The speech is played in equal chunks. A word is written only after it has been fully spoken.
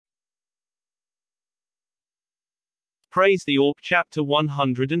Praise the Orc Chapter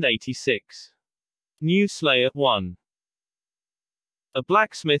 186. New Slayer 1. A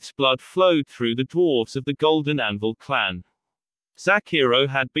blacksmith's blood flowed through the dwarves of the Golden Anvil clan. Zakiro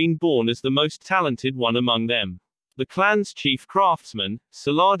had been born as the most talented one among them. The clan's chief craftsman,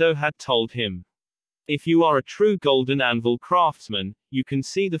 Salado, had told him, "If you are a true Golden Anvil craftsman, you can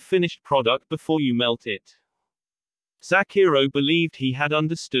see the finished product before you melt it." Zakiro believed he had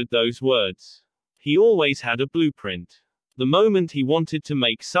understood those words. He always had a blueprint. The moment he wanted to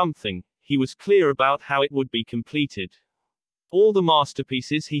make something, he was clear about how it would be completed. All the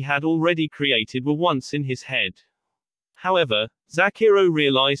masterpieces he had already created were once in his head. However, Zakiro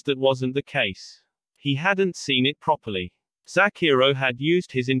realized that wasn't the case. He hadn't seen it properly. Zakiro had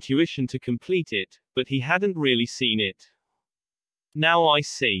used his intuition to complete it, but he hadn't really seen it. "Now I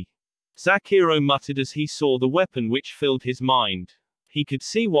see," Zakiro muttered as he saw the weapon which filled his mind. He could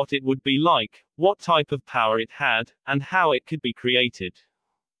see what it would be like, what type of power it had, and how it could be created.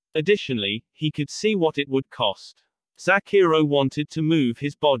 Additionally, he could see what it would cost. Zakiro wanted to move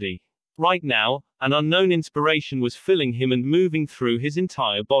his body. Right now, an unknown inspiration was filling him and moving through his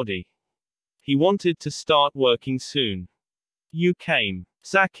entire body. He wanted to start working soon. "You came,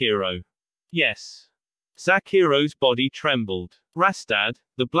 Zakiro." "Yes." Zakiro's body trembled. Rastad,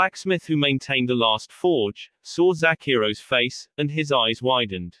 the blacksmith who maintained the last forge, saw Zakiro's face, and his eyes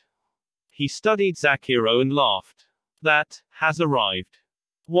widened. He studied Zakiro and laughed. "That has arrived."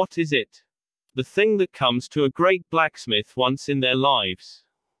 "What is it?" "The thing that comes to a great blacksmith once in their lives."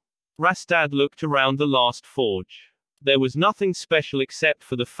 Rastad looked around the last forge. There was nothing special except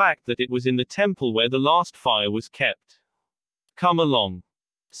for the fact that it was in the temple where the last fire was kept. "Come along."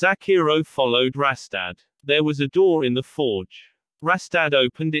 Zakiro followed Rastad. There was a door in the forge. Rastad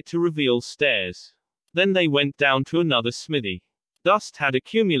opened it to reveal stairs. Then they went down to another smithy. Dust had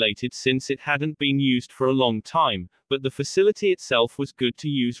accumulated since it hadn't been used for a long time, but the facility itself was good to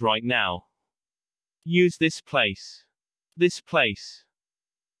use right now. "Use this place." "This place?"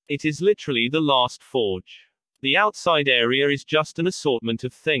 "It is literally the last forge. The outside area is just an assortment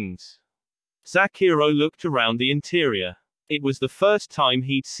of things." Zakiro looked around the interior. It was the first time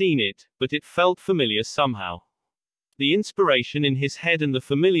he'd seen it, but it felt familiar somehow. The inspiration in his head and the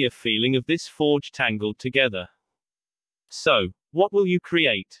familiar feeling of this forge tangled together. "So, what will you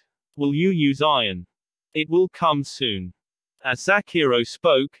create? Will you use iron?" "It will come soon." As Zakiro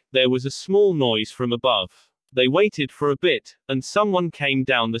spoke, there was a small noise from above. They waited for a bit, and someone came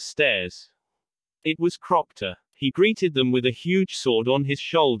down the stairs. It was Croctor. He greeted them with a huge sword on his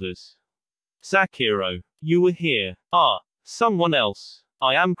shoulders. "Zakiro, you were here." "Ah, someone else.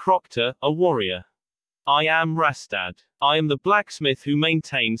 I am Croctor, a warrior." "I am Rastad. I am the blacksmith who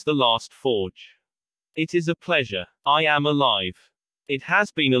maintains the last forge." "It is a pleasure. I am alive. It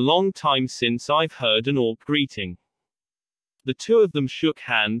has been a long time since I've heard an orc greeting." The two of them shook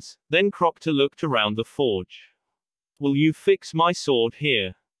hands, then Croctor looked around the forge. "Will you fix my sword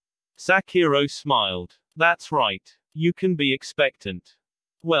here?" Zakiro smiled. "That's right. You can be expectant."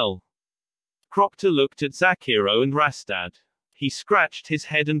 "Well." Croctor looked at Zakiro and Rastad. He scratched his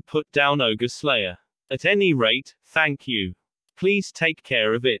head and put down Ogre Slayer. "At any rate, thank you. Please take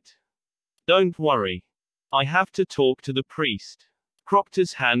care of it." "Don't worry. I have to talk to the priest."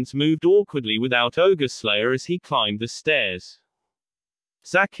 Croctor's hands moved awkwardly without Ogre Slayer as he climbed the stairs.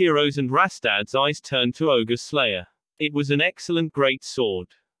 Zakiro's and Rastad's eyes turned to Ogre Slayer. It was an excellent great sword.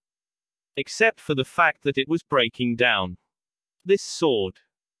 Except for the fact that it was breaking down. "This sword."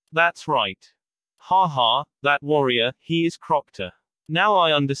 "That's right. Ha ha, that warrior, he is Croctor. Now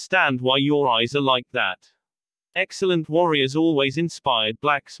I understand why your eyes are like that." Excellent warriors always inspired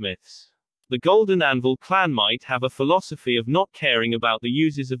blacksmiths. The Golden Anvil clan might have a philosophy of not caring about the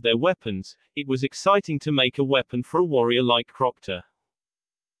uses of their weapons. It was exciting to make a weapon for a warrior like Croctor.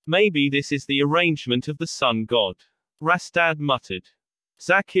 "Maybe this is the arrangement of the sun god," Rastad muttered.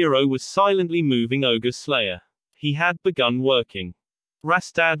 Zakiro was silently moving Ogre Slayer. He had begun working.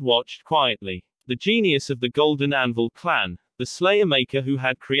 Rastad watched quietly. The genius of the Golden Anvil clan, the Slayer maker who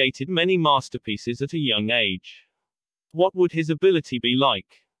had created many masterpieces at a young age. What would his ability be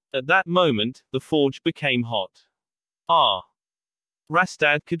like? At that moment, the forge became hot. Ah!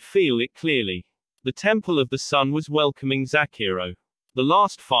 Rastad could feel it clearly. The Temple of the Sun was welcoming Zakiro. The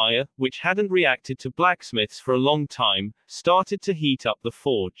last fire, which hadn't reacted to blacksmiths for a long time, started to heat up the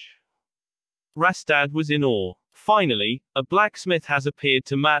forge. Rastad was in awe. Finally, a blacksmith has appeared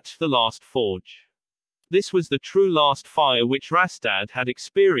to match the last forge. This was the true last fire which Rastad had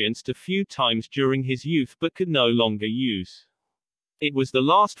experienced a few times during his youth but could no longer use. It was the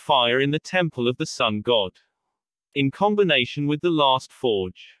last fire in the temple of the sun god. In combination with the last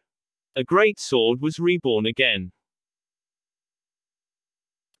forge, a great sword was reborn again.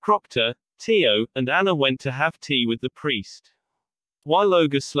 Proctor, Teo, and Anna went to have tea with the priest. While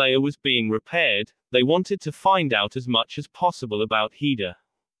Ogre Slayer was being repaired, they wanted to find out as much as possible about Hida.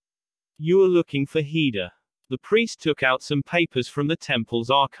 You are looking for Hida. The priest took out some papers from the temple's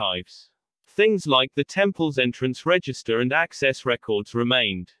archives. Things like the temple's entrance register and access records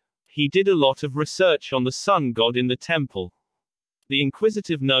remained. He did a lot of research on the sun god in the temple. The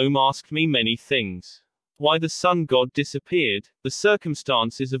inquisitive gnome asked me many things. Why the sun god disappeared, the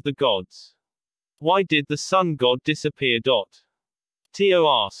circumstances of the gods. Why did the sun god disappear? Teo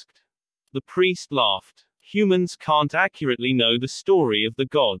asked. The priest laughed. Humans can't accurately know the story of the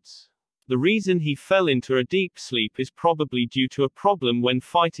gods. The reason he fell into a deep sleep is probably due to a problem when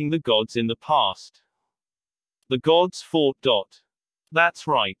fighting the gods in the past. The gods fought. That's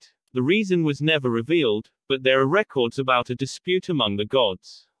right. The reason was never revealed, but there are records about a dispute among the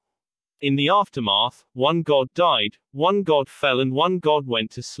gods. In the aftermath, one god died, one god fell, and one god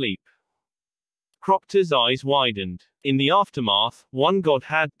went to sleep. Proctor's eyes widened. In the aftermath, one god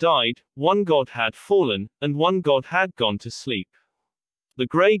had died, one god had fallen, and one god had gone to sleep. The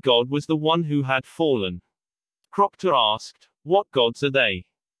grey god was the one who had fallen. Proctor asked, "What gods are they?"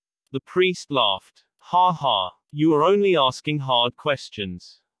 The priest laughed. Ha ha, you are only asking hard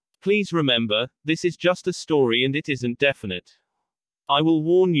questions. Please remember, this is just a story and it isn't definite. I will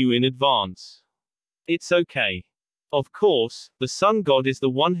warn you in advance. It's okay. Of course, the sun god is the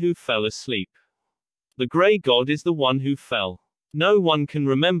one who fell asleep. The grey god is the one who fell. No one can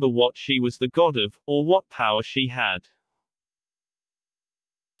remember what she was the god of, or what power she had.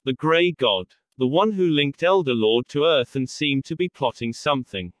 The grey god. The one who linked Elder Lord to Earth and seemed to be plotting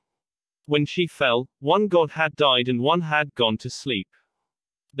something. When she fell, one god had died and one had gone to sleep.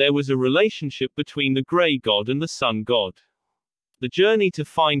 There was a relationship between the grey god and the sun god. The journey to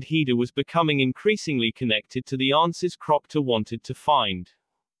find Hida was becoming increasingly connected to the answers Proctor wanted to find.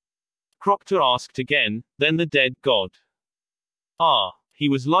 Proctor asked again, then the dead god. Ah, he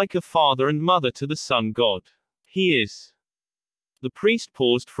was like a father and mother to the sun god. He is. The priest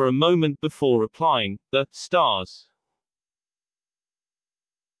paused for a moment before replying, the stars.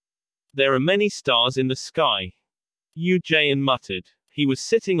 There are many stars in the sky. Jung Ian muttered. He was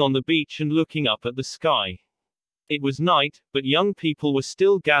sitting on the beach and looking up at the sky. It was night, but young people were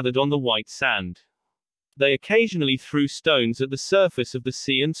still gathered on the white sand. They occasionally threw stones at the surface of the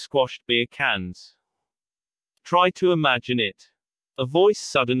sea and squashed beer cans. Try to imagine it. A voice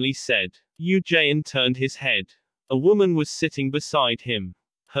suddenly said. Jung Ian turned his head. A woman was sitting beside him.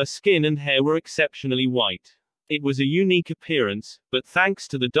 Her skin and hair were exceptionally white. It was a unique appearance, but thanks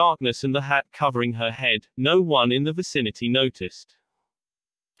to the darkness and the hat covering her head, no one in the vicinity noticed.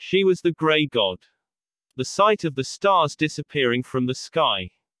 She was the grey god. The sight of the stars disappearing from the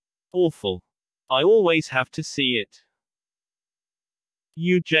sky. Awful. I always have to see it.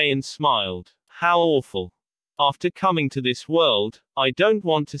 Jung Ian smiled. How awful. After coming to this world, I don't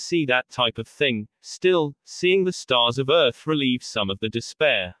want to see that type of thing. Still, seeing the stars of Earth relieves some of the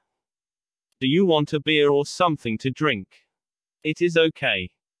despair. Do you want a beer or something to drink? It is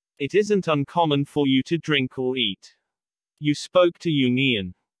okay. It isn't uncommon for you to drink or eat. You spoke to Jung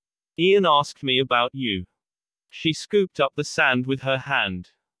Ian. Ian asked me about you. She scooped up the sand with her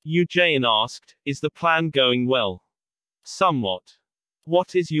hand. Jung Ian asked, is the plan going well? Somewhat.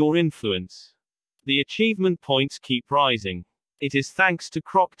 What is your influence? The achievement points keep rising. It is thanks to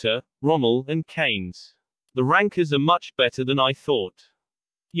Proctor, Rommel, and Keynes. The rankers are much better than I thought.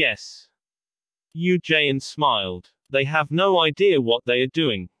 Yes. Jung Ian smiled. They have no idea what they are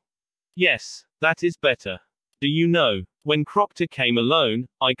doing. Yes, that is better. Do you know, when Proctor came alone,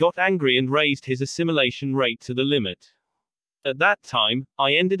 I got angry and raised his assimilation rate to the limit. At that time,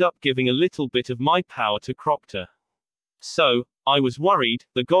 I ended up giving a little bit of my power to Proctor. So, I was worried.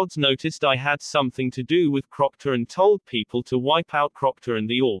 The gods noticed I had something to do with Proctor and told people to wipe out Proctor and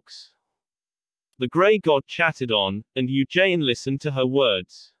the orcs. The grey god chatted on, and Jung Ian listened to her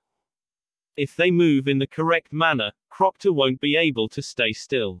words. If they move in the correct manner, Proctor won't be able to stay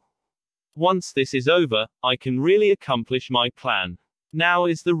still. Once this is over, I can really accomplish my plan. Now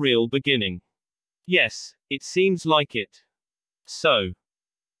is the real beginning. Yes, it seems like it. So.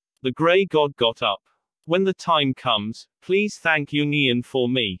 The grey god got up. When the time comes, please thank Jung Ian for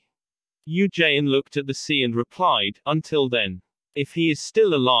me. Jung Ian looked at the sea and replied, until then. If he is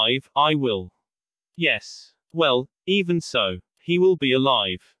still alive, I will. Yes. Well, even so, he will be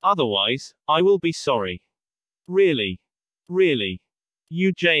alive. Otherwise, I will be sorry. Really? Really?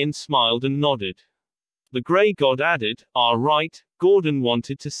 Jung Ian smiled and nodded. The grey god added, ah right, Gordon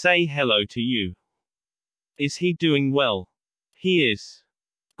wanted to say hello to you. Is he doing well? He is.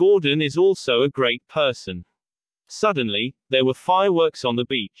 Gordon is also a great person. Suddenly, there were fireworks on the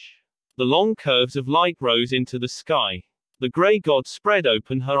beach. The long curves of light rose into the sky. The grey god spread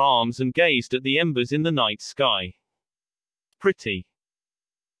open her arms and gazed at the embers in the night sky. Pretty.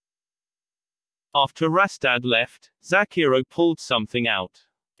 After Rastad left, Zakiro pulled something out.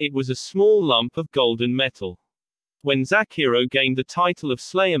 It was a small lump of golden metal. When Zakiro gained the title of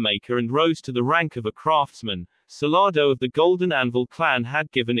Slayer Maker and rose to the rank of a craftsman, Salado of the Golden Anvil clan had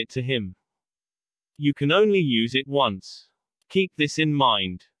given it to him. You can only use it once. Keep this in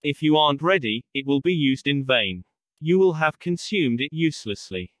mind. If you aren't ready, it will be used in vain. You will have consumed it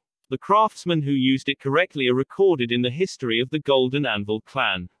uselessly. The craftsmen who used it correctly are recorded in the history of the Golden Anvil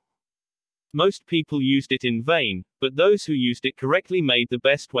clan. Most people used it in vain, but those who used it correctly made the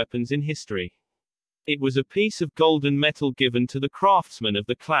best weapons in history. It was a piece of golden metal given to the craftsmen of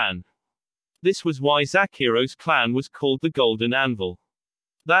the clan. This was why Zakiro's clan was called the Golden Anvil.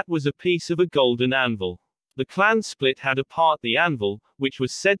 That was a piece of a golden anvil. The clan split had apart the anvil, which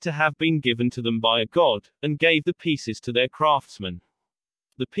was said to have been given to them by a god, and gave the pieces to their craftsmen.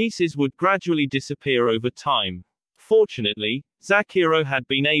 The pieces would gradually disappear over time. Fortunately, Zakiro had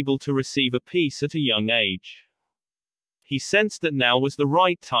been able to receive a piece at a young age. He sensed that now was the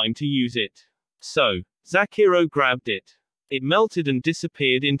right time to use it. So, Zakiro grabbed it. It melted and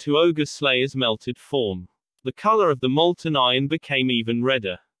disappeared into Ogre Slayer's melted form. The color of the molten iron became even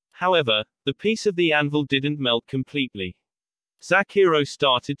redder. However, the piece of the anvil didn't melt completely. Zakiro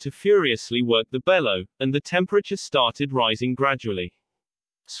started to furiously work the bellow, and the temperature started rising gradually.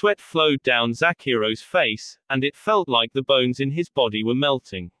 Sweat flowed down Zakiro's face, and it felt like the bones in his body were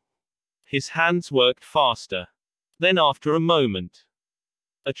melting. His hands worked faster. Then after a moment,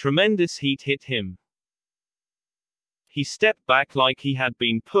 a tremendous heat hit him. He stepped back like he had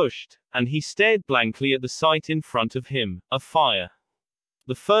been pushed, and he stared blankly at the sight in front of him, a fire.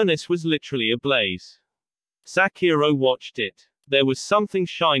 The furnace was literally ablaze. Zakiro watched it. There was something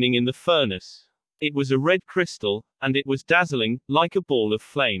shining in the furnace. It was a red crystal, and it was dazzling, like a ball of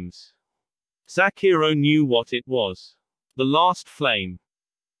flames. Zakiro knew what it was. The last flame.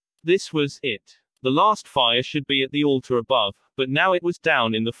 This was it. The last fire should be at the altar above, but now it was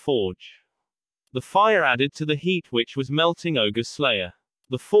down in the forge. The fire added to the heat which was melting Ogre Slayer.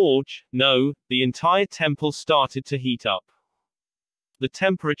 The forge, no, the entire temple started to heat up. The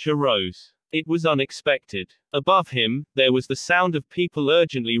temperature rose. It was unexpected. Above him, there was the sound of people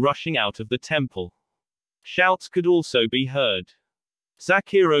urgently rushing out of the temple. Shouts could also be heard.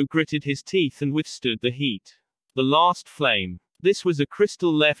 Zakiro gritted his teeth and withstood the heat. The last flame. This was a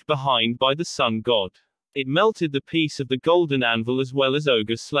crystal left behind by the sun god. It melted the piece of the golden anvil as well as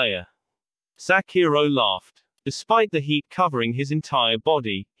Ogre Slayer. Zakiro laughed. Despite the heat covering his entire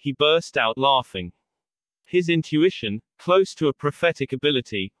body, he burst out laughing. His intuition, close to a prophetic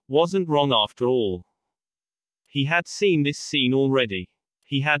ability, wasn't wrong after all. He had seen this scene already.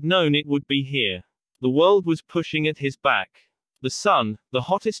 He had known it would be here. The world was pushing at his back. The sun, the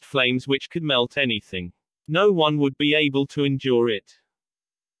hottest flames which could melt anything. No one would be able to endure it.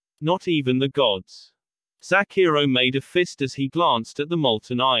 Not even the gods. Zakiro made a fist as he glanced at the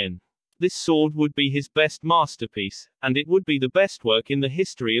molten iron. This sword would be his best masterpiece, and it would be the best work in the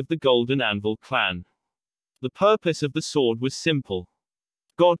history of the Golden Anvil clan. The purpose of the sword was simple.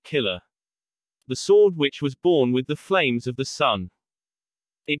 God Killer. The sword which was born with the flames of the sun.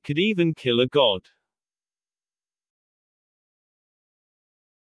 It could even kill a god.